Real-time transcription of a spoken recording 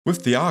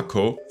With the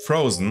Arco,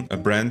 Phrozen, a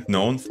brand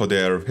known for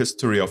their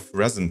history of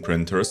resin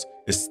printers,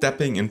 is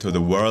stepping into the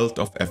world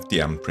of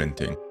FDM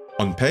printing.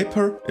 On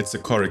paper, it's a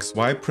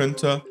CoreXY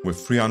printer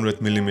with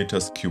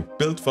 300mm cube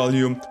build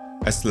volume,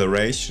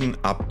 acceleration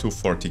up to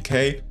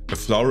 40K, a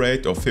flow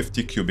rate of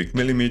 50 cubic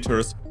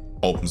millimeters,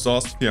 open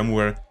source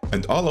firmware,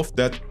 and all of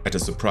that at a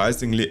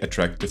surprisingly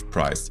attractive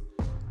price.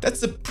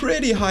 That's a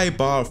pretty high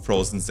bar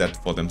Phrozen set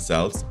for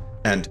themselves,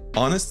 and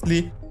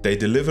honestly, they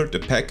delivered a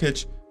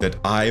package that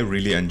I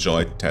really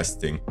enjoyed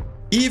testing,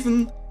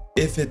 even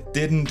if it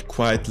didn't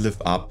quite live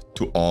up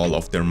to all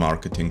of their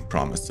marketing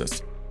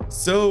promises.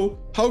 So,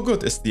 how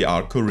good is the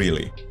Arco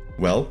really?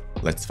 Well,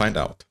 let's find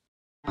out.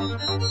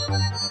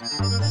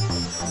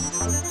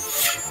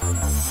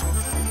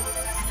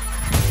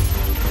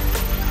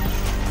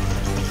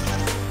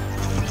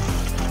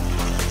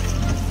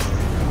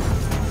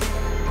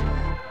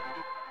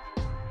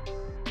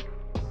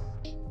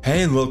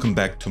 Hey and welcome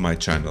back to my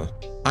channel.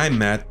 I'm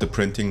Matt, the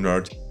printing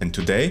nerd, and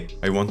today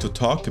I want to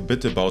talk a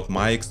bit about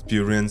my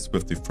experience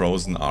with the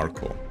Phrozen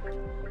Arco.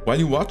 While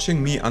you're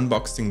watching me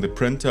unboxing the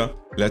printer,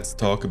 let's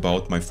talk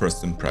about my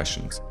first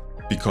impressions.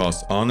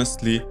 Because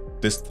honestly,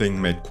 this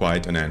thing made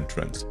quite an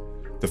entrance.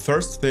 The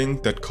first thing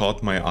that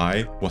caught my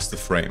eye was the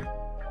frame.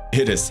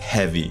 It is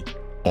heavy,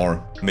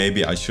 or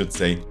maybe I should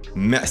say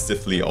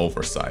massively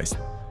oversized.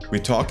 We're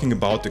talking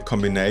about a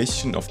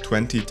combination of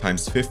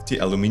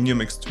 20x50 aluminum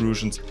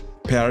extrusions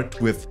paired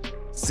with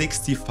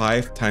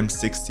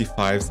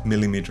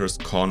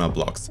 65x65mm corner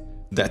blocks.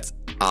 That's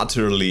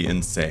utterly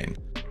insane.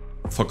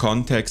 For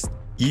context,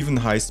 even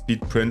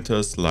high-speed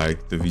printers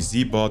like the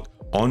VZBot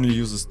only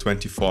uses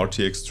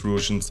 2040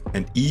 extrusions,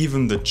 and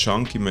even the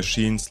chunky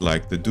machines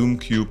like the Doom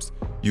Cubes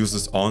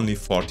uses only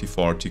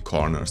 4040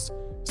 corners.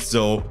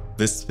 So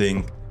this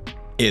thing,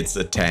 it's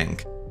a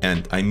tank,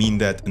 and I mean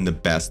that in the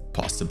best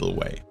possible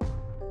way.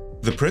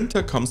 The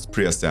printer comes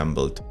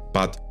pre-assembled,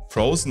 but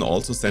Phrozen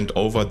also sent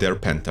over their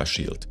Penta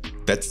Shield.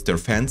 That's their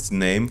fancy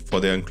name for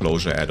their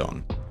enclosure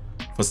add-on.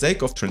 For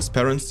sake of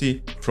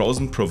transparency,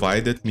 Phrozen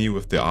provided me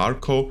with the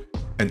Arco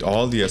and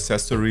all the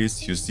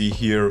accessories you see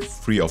here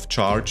free of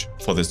charge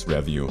for this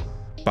review.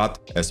 But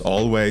as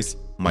always,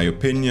 my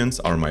opinions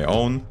are my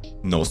own,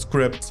 no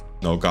scripts,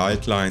 no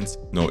guidelines,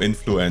 no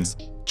influence,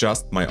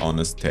 just my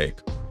honest take.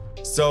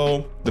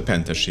 So, the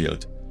Penta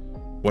Shield.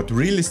 What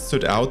really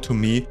stood out to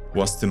me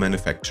was the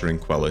manufacturing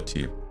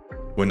quality.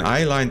 When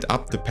I lined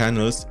up the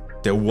panels,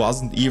 there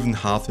wasn't even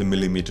half a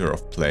millimeter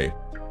of play.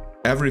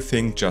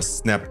 Everything just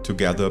snapped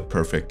together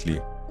perfectly.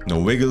 No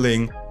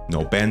wiggling,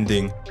 no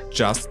bending,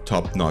 just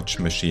top-notch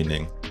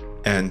machining.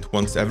 And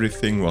once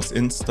everything was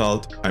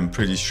installed, I'm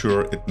pretty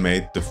sure it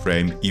made the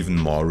frame even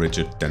more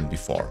rigid than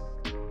before.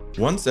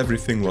 Once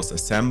everything was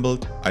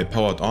assembled, I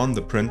powered on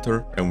the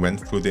printer and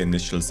went through the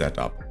initial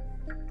setup.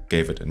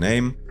 Gave it a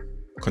name,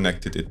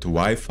 connected it to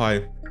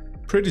Wi-Fi,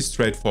 pretty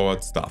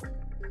straightforward stuff.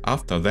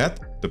 After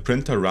that, the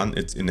printer ran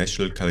its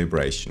initial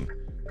calibration,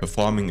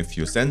 performing a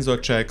few sensor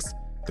checks,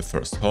 the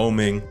first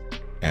homing,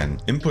 an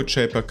input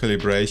shaper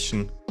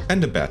calibration,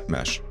 and a bed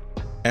mesh.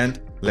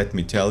 And let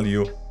me tell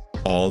you,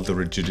 all the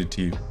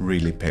rigidity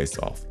really pays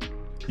off.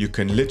 You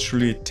can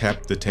literally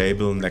tap the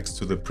table next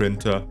to the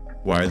printer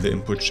while the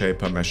input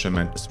shaper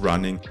measurement is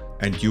running,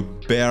 and you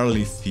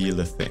barely feel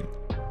a thing.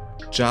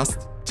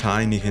 Just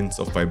tiny hints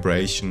of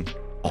vibration,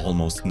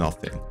 almost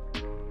nothing.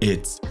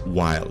 It's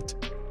wild.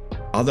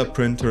 Other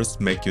printers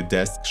make your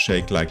desk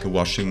shake like a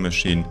washing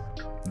machine.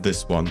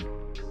 This one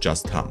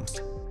just hums.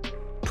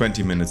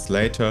 20 minutes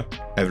later,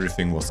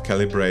 everything was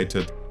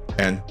calibrated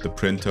and the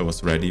printer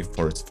was ready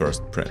for its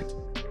first print.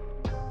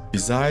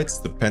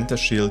 Besides the Penta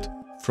Shield,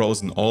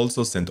 Phrozen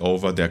also sent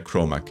over their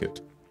Chroma Kit,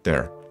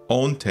 their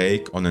own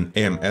take on an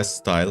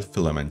AMS-style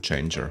filament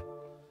changer.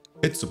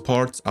 It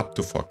supports up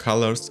to 4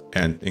 colors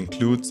and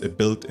includes a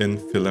built-in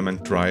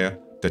filament dryer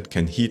that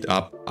can heat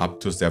up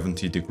to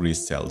 70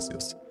 degrees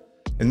Celsius.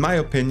 In my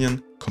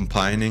opinion,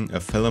 combining a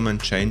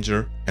filament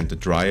changer and a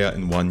dryer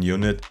in one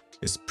unit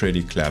is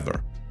pretty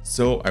clever,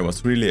 so I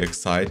was really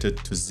excited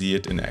to see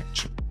it in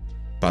action.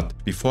 But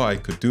before I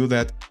could do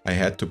that, I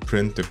had to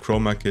print the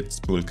Chroma Kit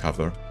spool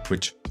cover,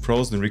 which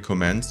Phrozen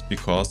recommends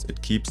because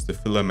it keeps the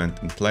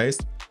filament in place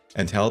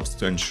and helps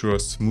to ensure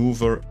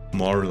smoother,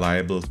 more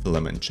reliable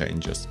filament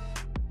changes.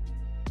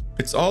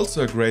 It's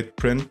also a great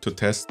print to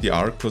test the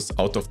Arco's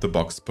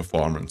out-of-the-box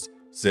performance,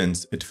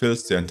 since it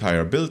fills the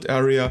entire build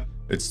area,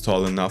 it's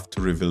tall enough to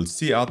reveal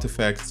C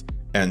artifacts,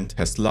 and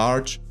has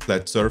large,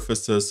 flat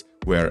surfaces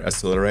where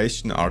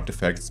acceleration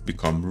artifacts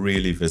become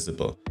really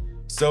visible.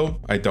 So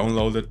I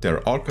downloaded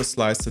their Orca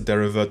Slicer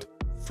derivative,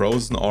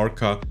 Phrozen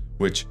Orca,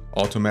 which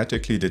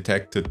automatically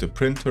detected the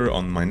printer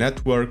on my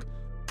network.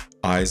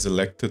 I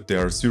selected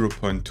their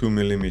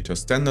 0.2mm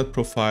standard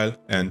profile,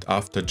 and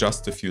after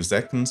just a few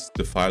seconds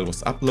the file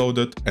was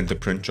uploaded and the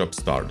print job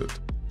started.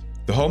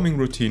 The homing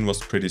routine was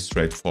pretty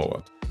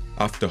straightforward.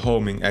 After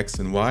homing X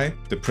and Y,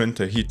 the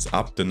printer heats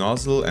up the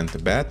nozzle and the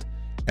bed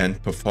and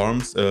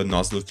performs a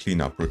nozzle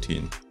cleanup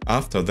routine.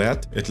 After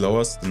that, it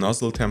lowers the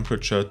nozzle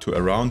temperature to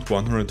around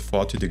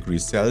 140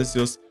 degrees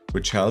Celsius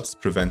which helps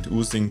prevent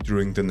oozing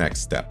during the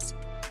next steps.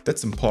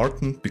 That's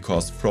important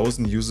because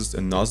Phrozen uses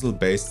a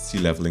nozzle-based C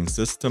leveling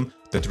system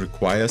that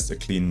requires a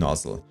clean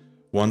nozzle.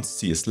 Once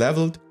C is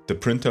leveled, the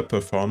printer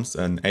performs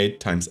an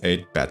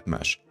 8x8 bed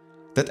mesh.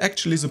 That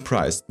actually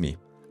surprised me.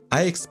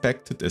 I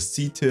expected a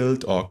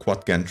C-tilt or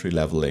quad gantry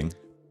leveling,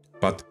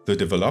 but the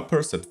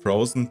developers at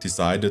Phrozen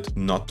decided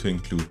not to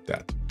include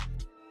that.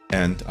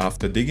 And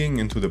after digging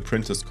into the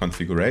printer's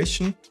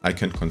configuration, I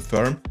can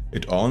confirm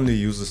it only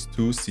uses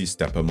 2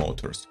 C-stepper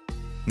motors.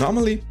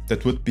 Normally,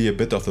 that would be a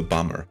bit of a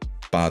bummer,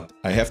 but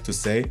I have to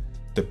say,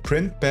 the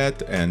print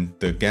bed and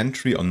the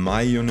gantry on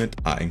my unit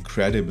are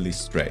incredibly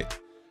straight.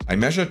 I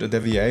measured a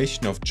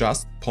deviation of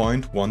just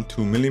 0.12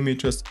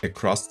 mm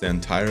across the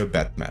entire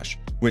bed mesh,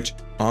 which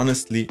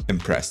honestly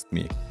impressed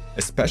me,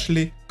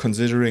 especially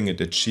considering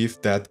it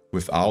achieved that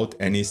without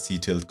any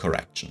C-tilt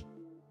correction.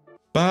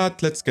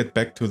 But let's get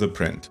back to the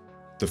print.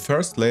 The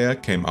first layer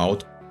came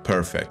out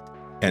perfect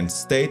and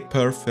stayed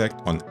perfect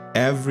on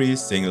every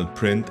single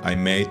print I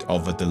made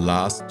over the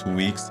last 2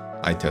 weeks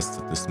I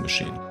tested this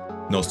machine.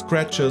 No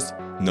scratches,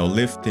 no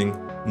lifting,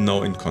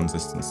 no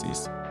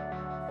inconsistencies.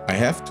 I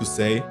have to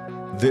say,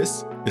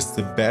 this is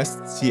the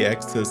best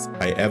C-axis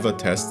I ever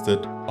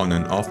tested on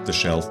an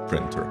off-the-shelf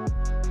printer.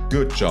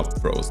 Good job,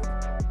 Phrozen.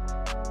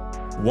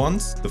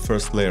 Once the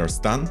first layer is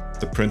done,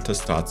 the printer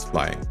starts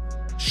flying.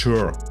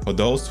 Sure, for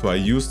those who are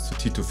used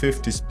to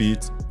T250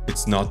 speeds,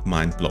 it's not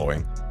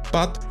mind-blowing.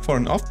 But for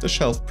an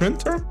off-the-shelf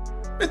printer,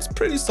 it's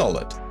pretty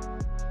solid.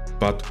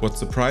 But what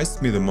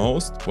surprised me the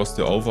most was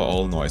the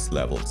overall noise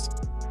levels.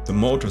 The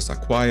motors are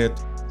quiet,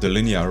 the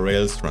linear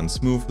rails run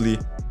smoothly,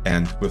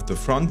 and with the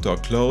front door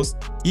closed,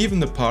 even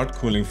the part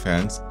cooling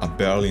fans are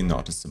barely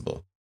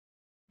noticeable.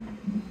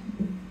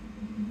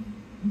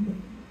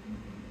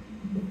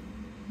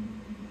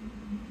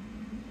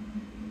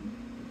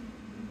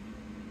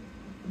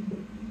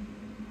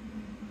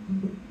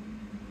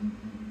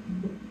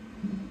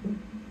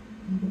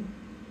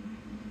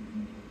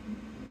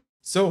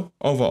 So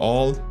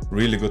overall,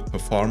 really good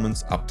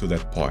performance up to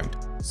that point.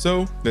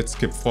 So let's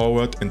skip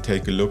forward and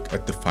take a look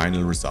at the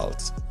final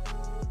results.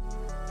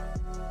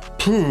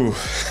 Phew,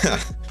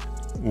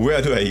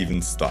 where do I even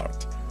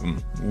start?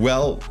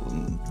 Well,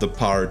 the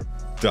part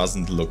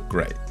doesn't look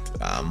great.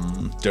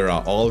 There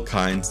are all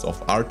kinds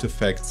of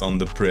artifacts on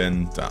the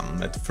print.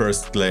 At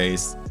first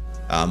glance,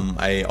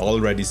 I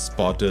already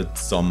spotted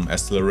some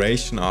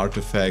acceleration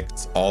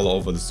artifacts all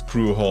over the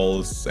screw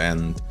holes,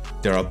 and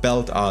there are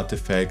belt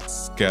artifacts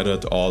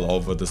scattered all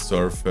over the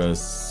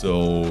surface.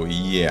 So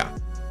yeah,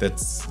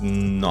 that's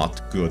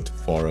not good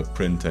for a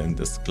printer in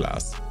this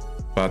class.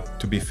 But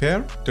to be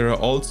fair, there are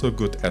also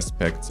good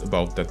aspects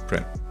about that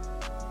print.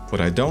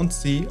 What I don't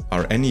see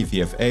are any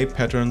VFA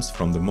patterns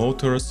from the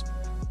motors,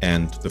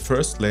 and the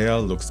first layer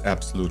looks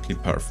absolutely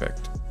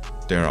perfect.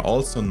 There are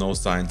also no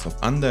signs of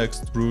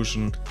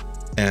under-extrusion,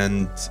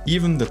 and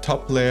even the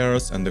top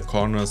layers and the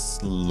corners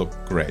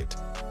look great.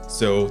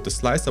 So the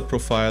slicer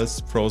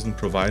profiles Phrozen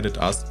provided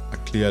us are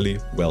clearly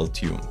well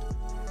tuned.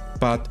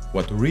 But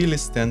what really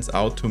stands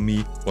out to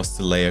me was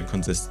the layer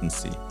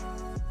consistency.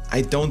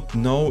 I don't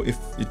know if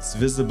it's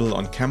visible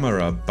on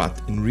camera,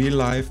 but in real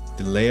life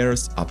the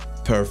layers are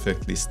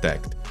perfectly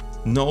stacked.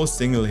 No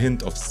single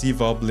hint of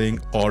C-wobbling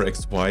or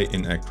XY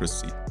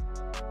inaccuracy.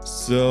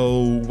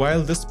 So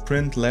while this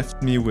print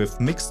left me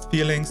with mixed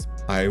feelings,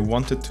 I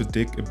wanted to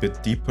dig a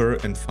bit deeper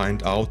and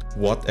find out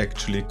what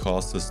actually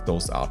causes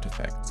those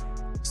artifacts.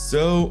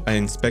 So I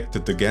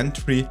inspected the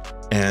gantry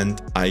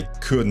and I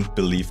couldn't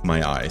believe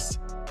my eyes.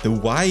 The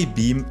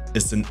Y-beam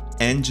is an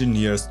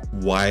engineer's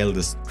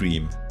wildest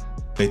dream.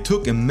 They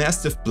took a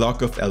massive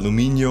block of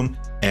aluminium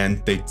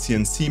and they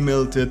CNC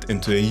milled it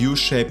into a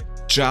U-shape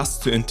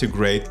just to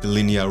integrate the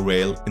linear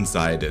rail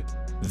inside it.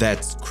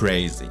 That's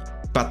crazy.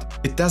 But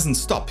it doesn't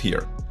stop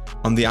here.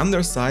 On the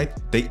underside,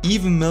 they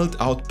even milled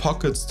out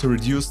pockets to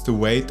reduce the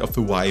weight of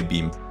the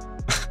Y-beam.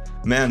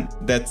 Man,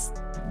 that's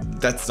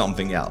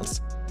something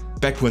else.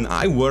 Back when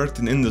I worked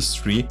in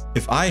industry,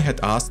 if I had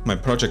asked my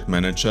project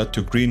manager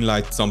to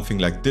greenlight something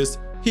like this,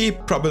 he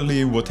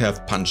probably would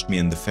have punched me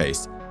in the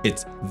face.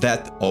 It's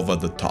that over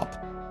the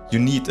top. You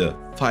need a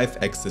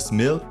 5-axis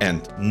mill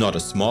and not a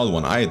small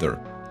one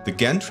either. The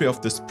gantry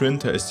of this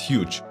printer is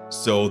huge,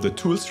 so the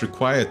tools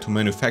required to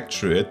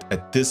manufacture it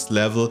at this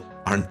level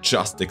aren't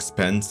just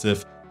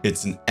expensive,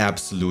 it's an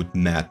absolute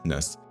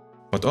madness.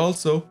 But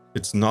also,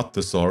 it's not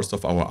the source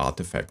of our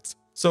artifacts.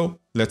 So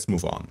let's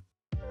move on.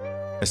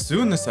 As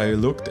soon as I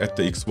looked at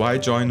the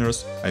XY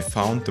joiners, I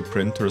found the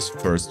printer's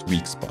first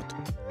weak spot,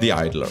 the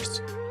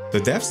idlers. The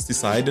devs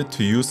decided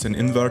to use an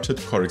inverted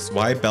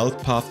CoreXY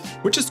belt path,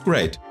 which is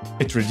great.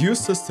 It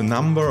reduces the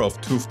number of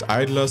toothed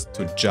idlers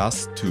to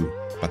just 2,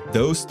 but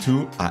those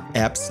 2 are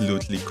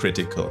absolutely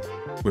critical.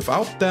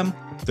 Without them,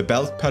 the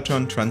belt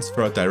pattern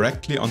transferred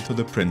directly onto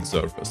the print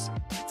surface.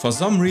 For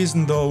some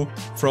reason though,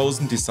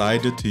 Phrozen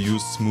decided to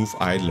use smooth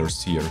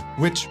idlers here,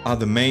 which are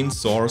the main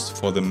source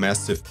for the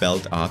massive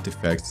belt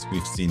artifacts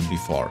we've seen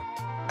before.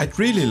 I'd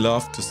really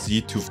love to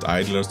see toothed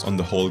idlers on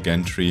the whole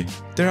gantry.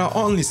 They are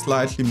only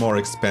slightly more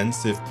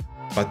expensive,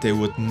 but they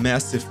would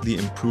massively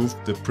improve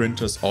the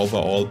printer's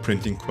overall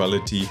printing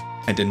quality,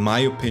 and in my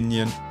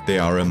opinion, they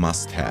are a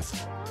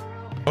must-have.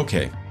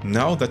 Okay,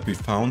 now that we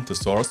found the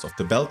source of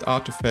the belt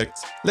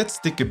artifacts, let's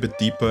dig a bit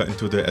deeper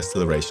into the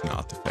acceleration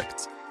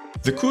artifacts.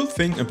 The cool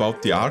thing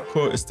about the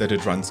Arco is that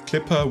it runs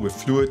Clipper with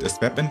Fluid as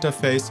web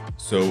interface,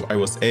 so I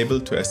was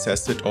able to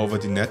access it over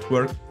the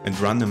network and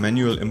run a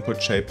manual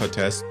input shaper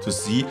test to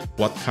see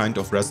what kind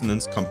of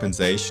resonance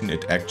compensation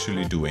it's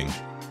actually doing.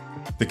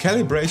 The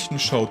calibration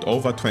showed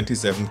over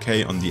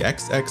 27K on the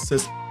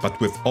x-axis, but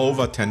with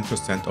over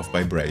 10% of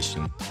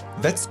vibration.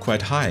 That's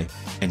quite high,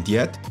 and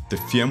yet the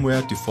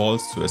firmware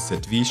defaults to a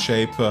ZV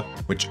shaper,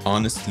 which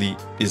honestly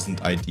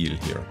isn't ideal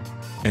here.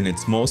 And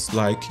it's most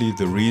likely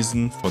the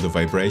reason for the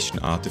vibration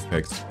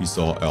artifacts we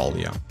saw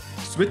earlier.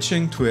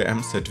 Switching to a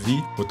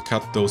MZV would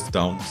cut those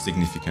down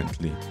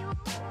significantly.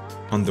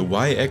 On the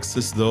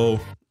y-axis though,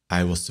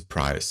 I was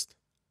surprised.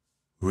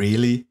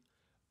 Really?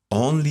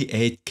 Only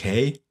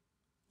 8K?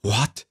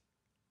 What?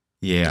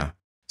 Yeah.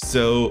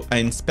 So I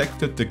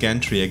inspected the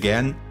gantry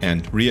again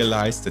and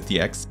realized that the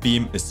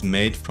X-beam is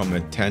made from a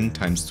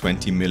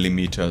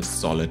 10x20mm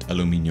solid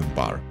aluminum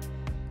bar.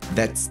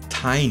 That's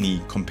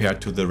tiny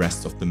compared to the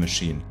rest of the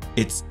machine.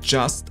 It's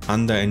just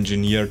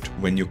under-engineered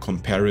when you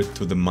compare it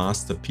to the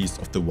masterpiece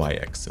of the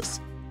y-axis.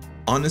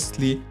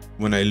 Honestly,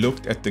 when I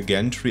looked at the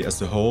gantry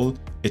as a whole,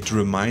 it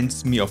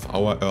reminds me of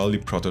our early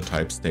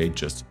prototype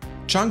stages.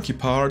 Chunky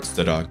parts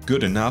that are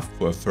good enough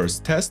for a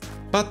first test,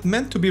 but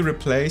meant to be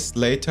replaced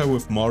later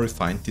with more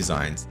refined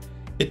designs.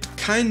 It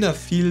kinda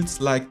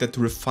feels like that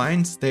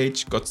refined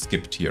stage got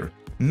skipped here.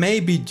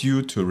 Maybe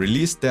due to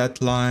release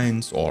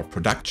deadlines or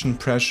production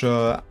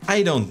pressure,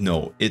 I don't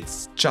know,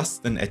 it's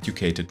just an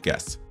educated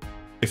guess.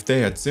 If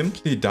they had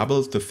simply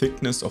doubled the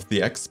thickness of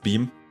the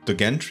X-beam, the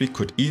gantry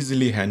could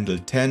easily handle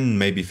 10,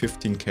 maybe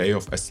 15K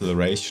of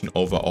acceleration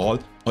overall,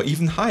 or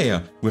even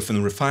higher with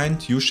a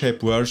refined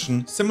U-shaped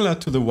version similar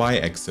to the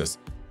y-axis.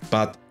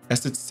 But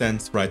as it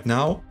stands right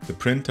now, the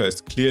printer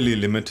is clearly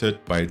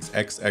limited by its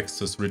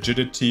x-axis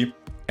rigidity,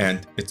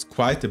 and it's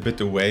quite a bit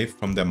away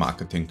from their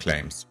marketing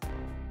claims.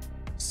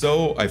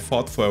 So I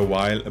thought for a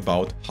while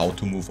about how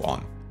to move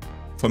on.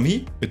 For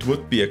me, it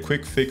would be a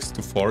quick fix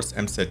to force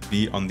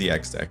MZV on the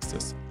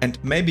x-axis, and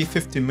maybe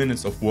 15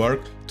 minutes of work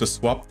to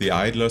swap the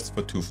idlers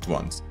for toothed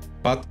ones.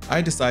 But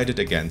I decided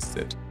against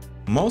it.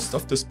 Most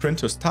of this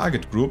printer's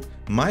target group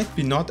might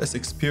be not as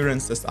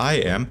experienced as I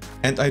am,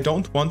 and I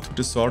don't want to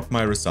distort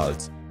my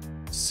results.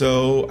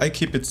 So I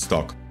keep it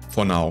stock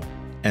for now.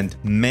 And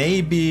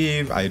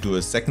maybe I do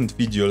a second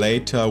video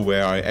later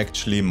where I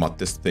actually mod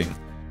this thing.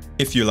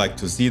 If you like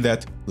to see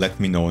that, let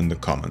me know in the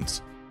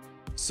comments.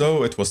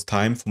 So it was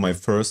time for my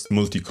first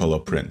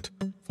multicolor print.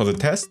 For the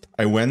test,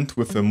 I went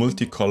with a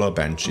multicolor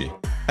Banshee.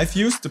 I've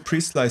used the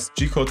pre-sliced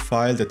G-code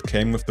file that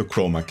came with the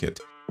chroma kit.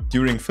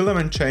 During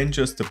filament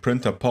changes, the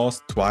printer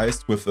paused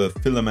twice with a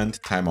filament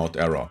timeout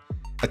error.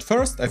 At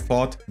first I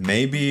thought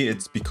maybe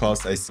it's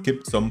because I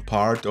skipped some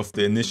part of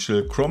the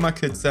initial chroma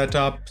kit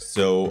setup,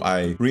 so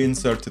I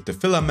reinserted the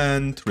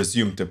filament,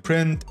 resumed the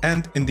print,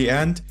 and in the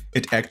end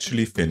it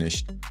actually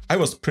finished. I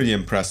was pretty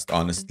impressed,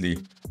 honestly.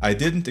 I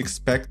didn't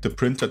expect the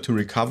printer to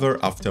recover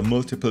after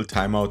multiple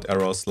timeout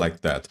errors like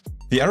that.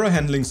 The error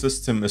handling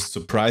system is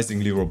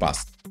surprisingly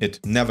robust. It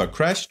never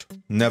crashed,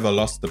 never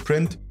lost the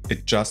print,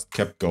 it just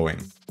kept going.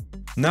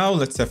 Now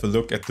let's have a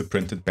look at the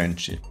printed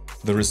Banshee.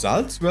 The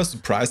results were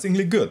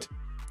surprisingly good.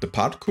 The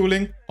part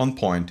cooling on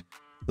point,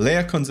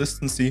 layer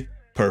consistency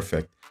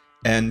perfect,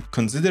 and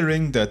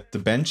considering that the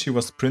Banshee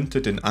was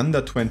printed in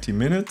under 20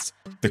 minutes,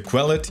 the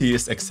quality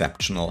is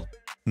exceptional.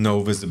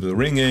 No visible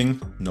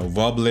ringing, no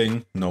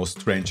wobbling, no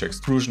strange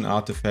extrusion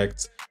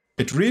artifacts.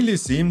 It really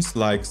seems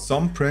like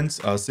some prints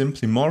are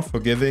simply more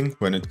forgiving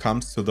when it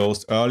comes to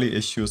those early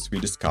issues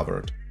we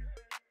discovered.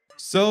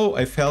 So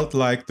I felt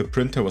like the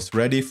printer was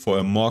ready for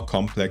a more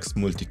complex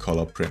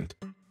multicolor print.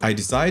 I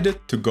decided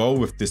to go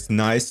with this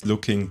nice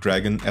looking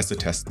dragon as a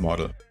test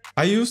model.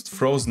 I used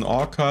Phrozen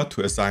Arco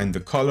to assign the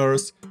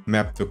colors,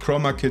 mapped the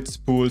chroma kit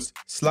spools,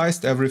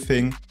 sliced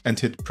everything and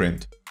hit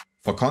print.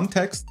 For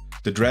context,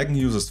 the dragon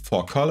uses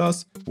 4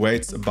 colors,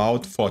 weighs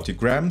about 40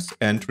 grams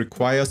and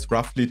requires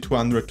roughly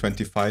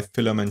 225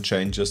 filament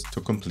changes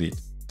to complete.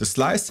 The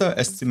slicer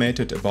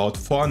estimated about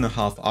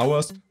 4.5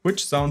 hours,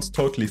 which sounds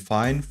totally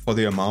fine for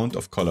the amount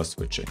of color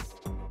switching.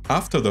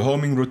 After the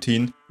homing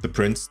routine, the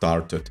print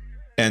started.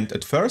 And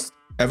at first,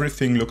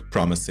 everything looked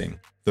promising.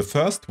 The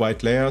first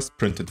white layers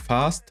printed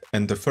fast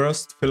and the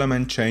first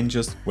filament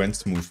changes went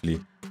smoothly,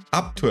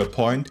 up to a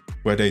point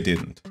where they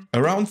didn't.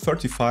 Around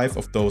 35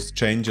 of those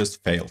changes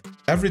failed.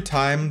 Every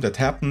time that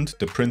happened,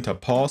 the printer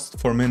paused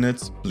for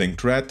minutes,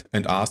 blinked red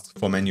and asked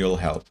for manual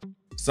help.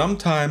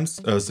 Sometimes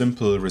a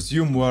simple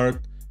resume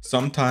worked,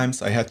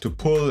 sometimes I had to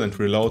pull and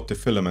reload the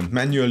filament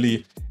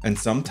manually, and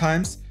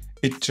sometimes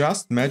it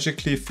just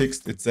magically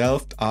fixed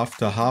itself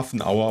after half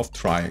an hour of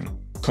trying.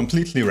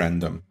 Completely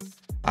random.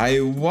 I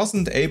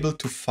wasn't able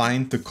to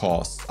find the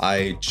cause.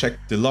 I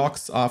checked the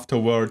logs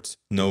afterwards,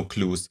 no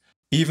clues.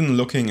 Even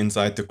looking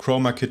inside the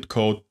chroma kit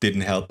code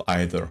didn't help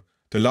either.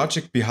 The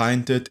logic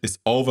behind it is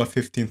over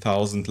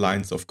 15,000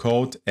 lines of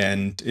code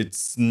and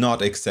it's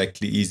not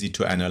exactly easy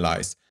to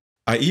analyze.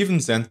 I even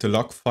sent the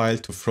log file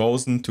to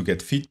Phrozen to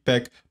get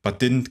feedback, but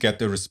didn't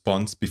get a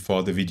response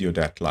before the video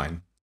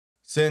deadline.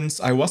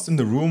 Since I was in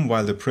the room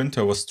while the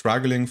printer was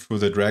struggling through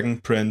the Dragon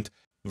print,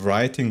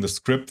 writing the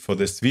script for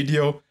this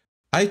video,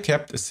 I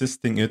kept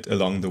assisting it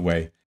along the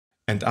way.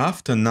 And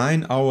after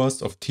 9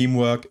 hours of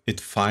teamwork, it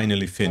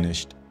finally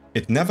finished.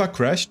 It never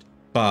crashed,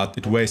 but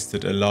it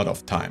wasted a lot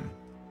of time.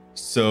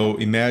 So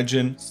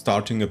imagine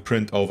starting a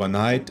print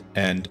overnight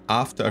and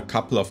after a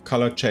couple of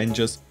color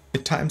changes,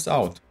 it times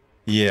out.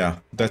 Yeah,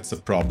 that's a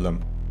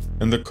problem.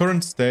 In the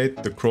current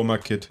state, the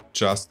chroma kit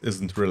just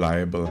isn't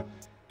reliable.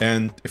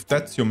 And if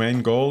that's your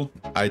main goal,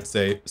 I'd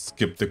say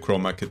skip the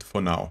chroma kit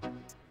for now.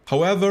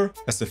 However,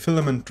 as a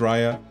filament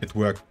dryer, it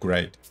worked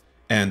great.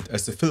 And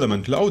as a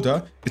filament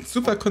loader, it's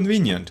super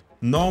convenient.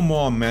 No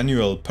more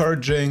manual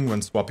purging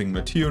when swapping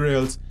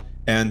materials.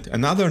 And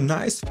another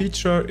nice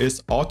feature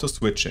is auto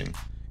switching.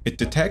 It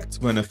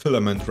detects when a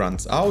filament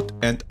runs out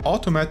and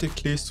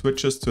automatically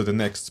switches to the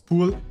next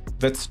spool.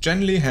 That's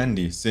generally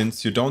handy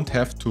since you don't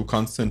have to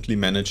constantly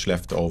manage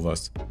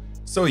leftovers.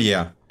 So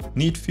yeah,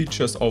 neat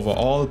features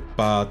overall,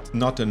 but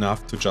not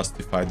enough to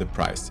justify the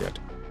price yet.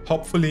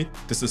 Hopefully,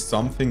 this is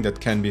something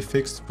that can be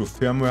fixed through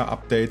firmware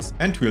updates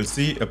and we'll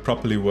see a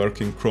properly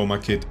working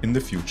chroma kit in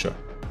the future.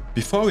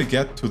 Before we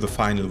get to the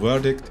final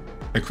verdict,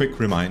 a quick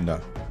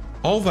reminder.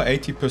 Over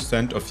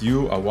 80% of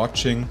you are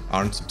watching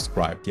aren't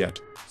subscribed yet.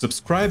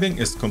 Subscribing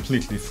is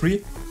completely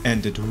free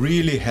and it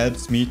really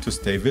helps me to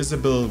stay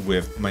visible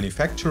with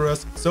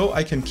manufacturers so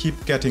I can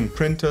keep getting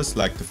printers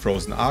like the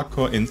Phrozen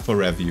Arco in for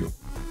review.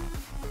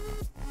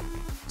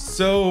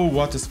 So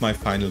what is my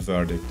final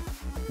verdict?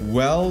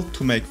 Well,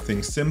 to make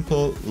things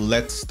simple,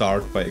 let's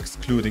start by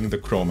excluding the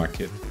chroma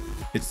kit.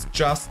 It's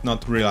just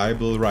not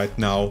reliable right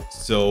now,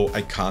 so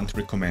I can't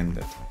recommend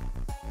it.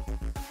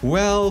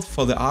 Well,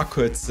 for the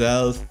Arco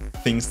itself,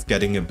 things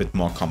getting a bit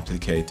more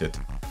complicated.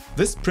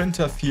 This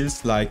printer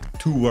feels like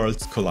two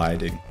worlds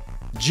colliding.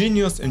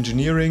 Genius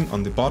engineering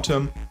on the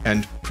bottom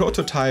and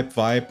prototype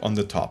vibe on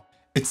the top.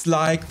 It's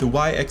like the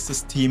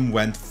Y-axis team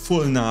went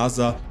full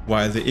NASA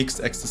while the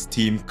X-axis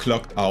team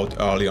clocked out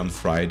early on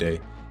Friday.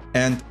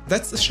 And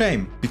that's a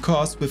shame,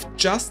 because with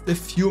just a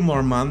few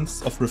more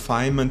months of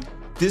refinement,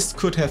 this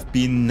could have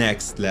been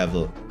next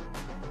level.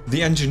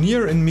 The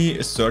engineer in me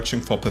is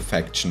searching for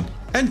perfection,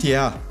 and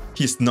yeah,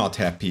 he's not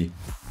happy.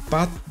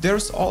 But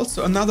there's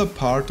also another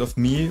part of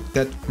me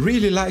that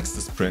really likes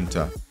this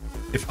printer.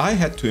 If I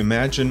had to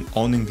imagine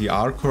owning the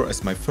Arco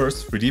as my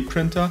first 3D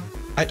printer,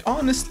 I'd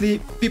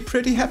honestly be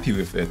pretty happy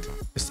with it.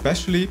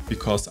 Especially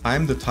because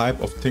I'm the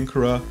type of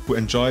tinkerer who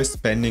enjoys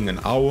spending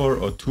an hour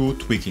or two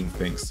tweaking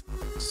things.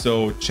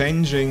 So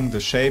changing the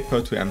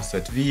shaper to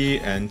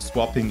MZV and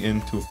swapping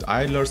in toothed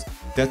idlers,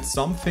 that's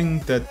something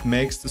that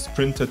makes this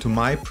printer to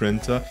my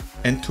printer,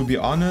 and to be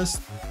honest,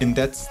 in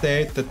that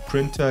state that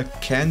printer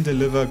can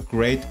deliver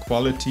great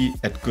quality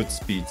at good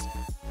speeds.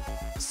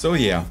 So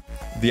yeah,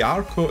 the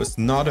Arco is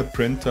not a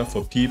printer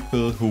for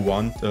people who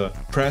want a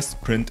press,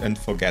 print and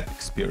forget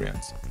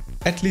experience.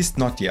 At least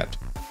not yet.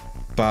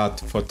 But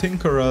for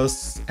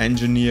tinkerers,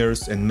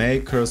 engineers and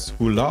makers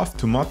who love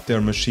to mod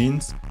their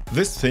machines,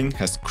 this thing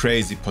has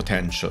crazy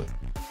potential.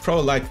 Throw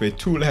a lightweight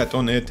tool head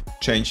on it,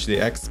 change the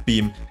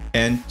X-beam,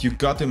 and you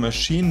got a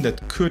machine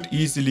that could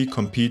easily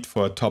compete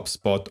for a top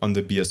spot on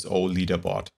the BSO leaderboard.